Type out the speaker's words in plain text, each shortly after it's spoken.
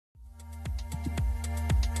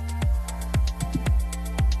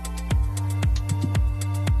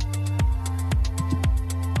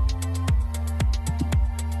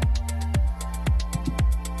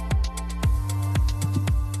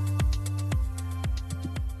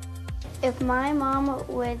If my mom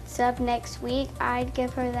would sub next week, I'd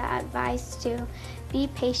give her the advice to be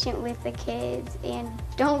patient with the kids and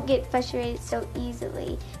don't get frustrated so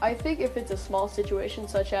easily. I think if it's a small situation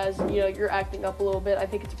such as, you're acting up a little bit, I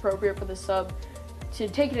think it's appropriate for the sub to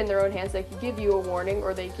take it in their own hands. They could give you a warning,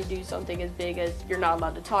 or they could do something as big as you're not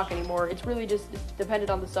allowed to talk anymore. It's really just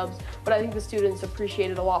dependent on the subs, but I think the students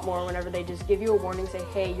appreciate it a lot more whenever they just give you a warning, say,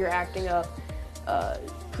 hey, you're acting up,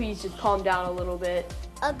 please just calm down a little bit.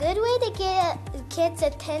 A good way to get kids'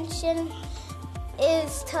 attention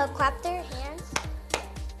is to clap their hands.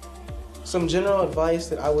 Some general advice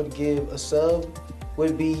that I would give a sub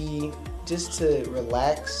would be just to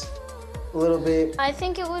relax a little bit. I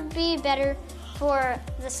think it would be better for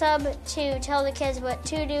the sub to tell the kids what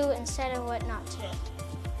to do instead of what not to do.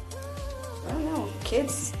 I don't know.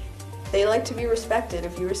 Kids, they like to be respected.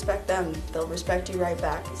 If you respect them, they'll respect you right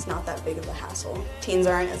back. It's not that big of a hassle. Teens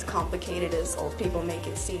aren't as complicated as old people make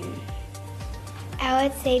it seem. I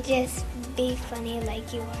would say just be funny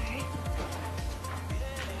like you are.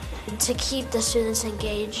 To keep the students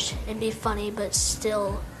engaged and be funny but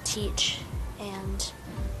still teach, and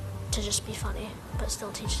to just be funny but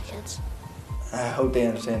still teach the kids. I hope they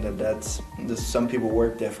understand that some people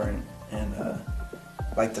work different and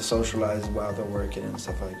like to socialize while they're working and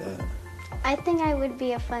stuff like that. I think I would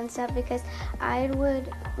be a fun sub because I would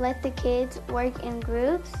let the kids work in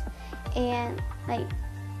groups and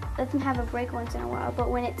let them have a break once in a while. But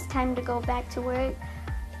when it's time to go back to work,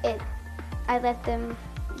 I let them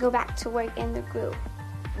go back to work in the group.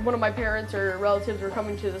 One of my parents or relatives were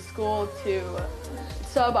coming to the school to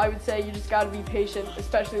sub. I would say you just got to be patient,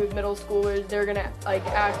 especially with middle schoolers. They're gonna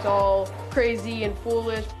act all crazy and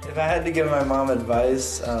foolish. If I had to give my mom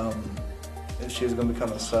advice, if she was gonna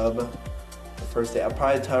become a sub the first day, I'd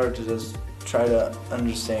probably tell her to just try to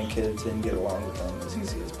understand kids and get along with them as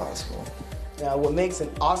easy as possible. Now, what makes an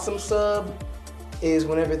awesome sub is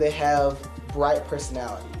whenever they have bright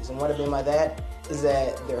personalities. And what I mean by that is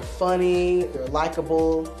that they're funny, they're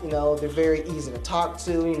likable, they're very easy to talk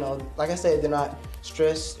to, like I said, they're not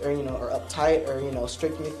stressed or, or uptight or,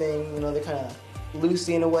 strict or anything, they're kind of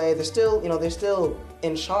loosey in a way. They're still, they're still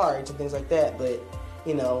in charge and things like that, but,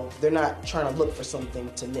 they're not trying to look for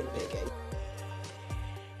something to nitpick at.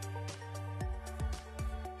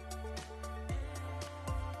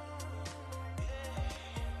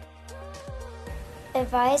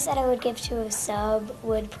 Advice that I would give to a sub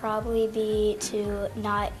would probably be to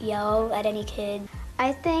not yell at any kid.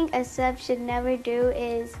 I think a sub should never do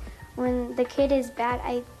is when the kid is bad,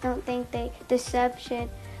 I don't think the sub should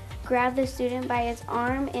grab the student by his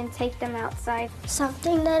arm and take them outside.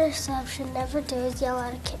 Something that a sub should never do is yell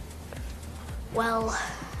at a kid. Well,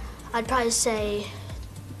 I'd probably say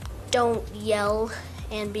don't yell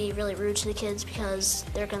and be really rude to the kids because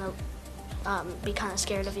they're gonna be kind of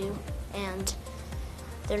scared of you, and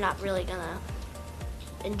they're not really gonna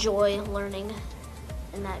enjoy learning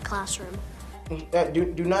in that classroom.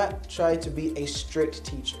 Do not try to be a strict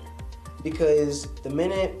teacher, because the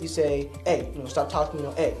minute you say, hey, stop talking,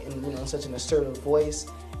 hey, and in such an assertive voice,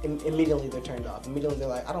 immediately they're turned off. Immediately they're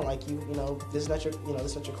like, I don't like you, this is not your,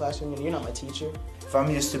 this is not your classroom, and you're not my teacher. If I'm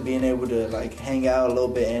used to being able to hang out a little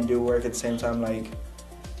bit and do work at the same time,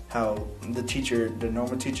 how the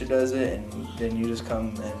normal teacher does it, and then you just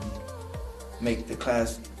come and make the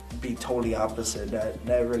class be totally opposite.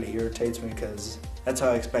 That really irritates me because that's how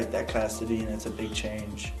I expect that class to be, and it's a big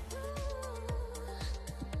change.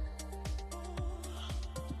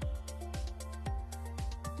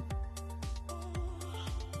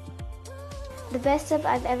 The best sub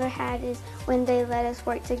I've ever had is when they let us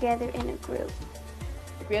work together in a group.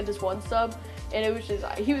 We had this one sub, and it was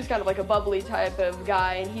he was kind of like a bubbly type of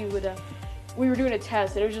guy, and we were doing a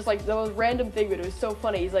test, and it was just the most random thing, but it was so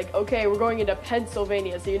funny. He's like, okay, we're going into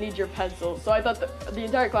Pennsylvania, so you need your pencil. So I thought the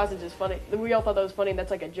entire class is just funny. We all thought that was funny, and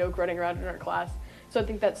that's like a joke running around in our class. So I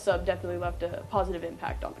think that sub definitely left a positive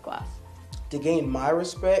impact on the class. To gain my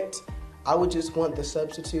respect, I would just want the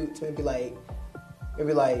substitute to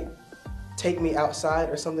maybe take me outside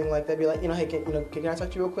or something like that. Be like, hey, can I talk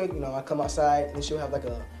to you real quick? I come outside, and she'll have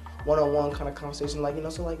a one-on-one kind of conversation, why are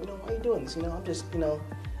you doing this? I'm just,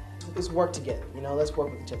 let's work together, let's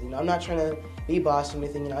work with each other. I'm not trying to be boss or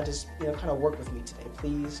anything, I just, kind of work with me today.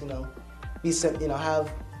 Please,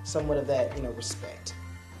 have somewhat of that, respect.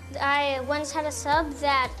 I once had a sub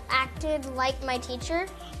that acted like my teacher,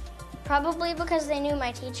 probably because they knew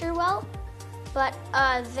my teacher well, but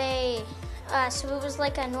so it was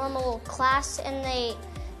like a normal class, and they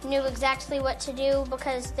knew exactly what to do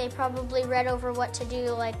because they probably read over what to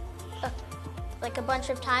do a bunch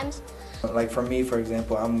of times. For me, for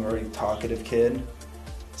example, I'm a very talkative kid,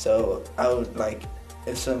 so I would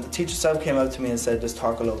if some teacher sub came up to me and said just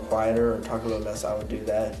talk a little quieter or talk a little less, I would do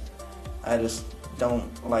that. I just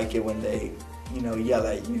don't like it when they, yell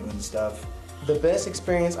at you and stuff. The best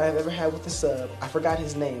experience I've ever had with the sub, I forgot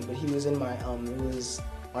his name, but he was in my, it was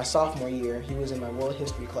my sophomore year. He was in my world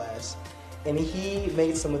history class, and he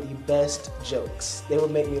made some of the best jokes. They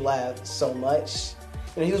would make me laugh so much.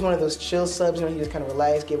 He was one of those chill subs, he was kind of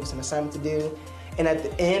relaxed, gave us an assignment to do, and at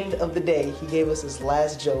the end of the day, he gave us his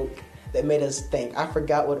last joke that made us think. I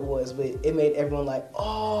forgot what it was, but it made everyone like,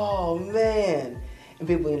 oh man. And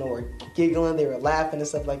people, were giggling, they were laughing and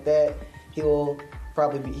stuff like that. He's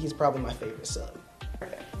probably my favorite sub.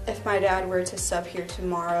 If my dad were to sub here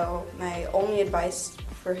tomorrow, my only advice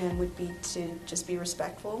for him would be to just be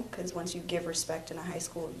respectful, because once you give respect in a high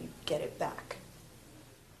school, you get it back.